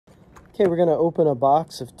Okay, we're going to open a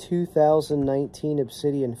box of 2019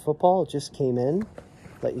 Obsidian football. It just came in.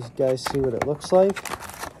 Let you guys see what it looks like.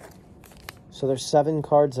 So there's 7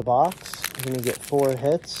 cards a box. You're going to get 4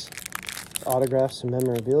 hits, autographs and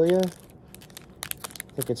memorabilia.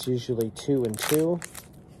 I think it's usually 2 and 2.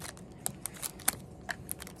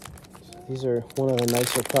 So these are one of the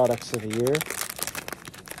nicer products of the year.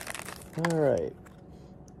 All right.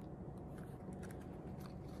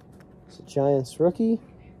 It's a Giants rookie.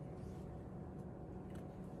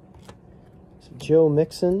 It's a Joe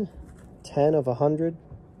Mixon, 10 of 100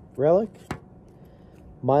 relic.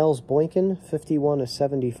 Miles Boykin, 51 of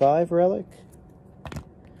 75 relic.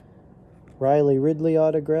 Riley Ridley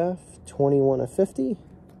autograph, 21 of 50.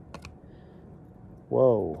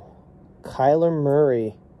 Whoa. Kyler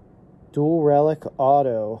Murray, dual relic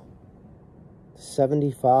auto,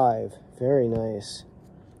 75. Very nice.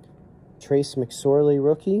 Trace McSorley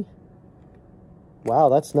rookie. Wow,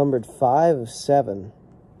 that's numbered 5 of 7.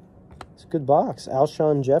 It's a good box.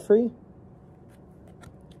 Alshon Jeffrey.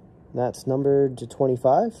 That's numbered to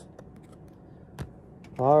 25.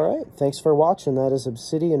 All right, thanks for watching. That is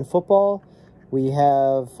Obsidian Football. We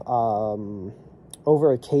have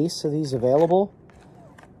over a case of these available,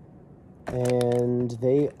 and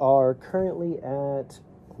they are currently at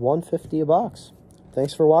 $150 a box.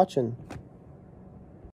 Thanks for watching.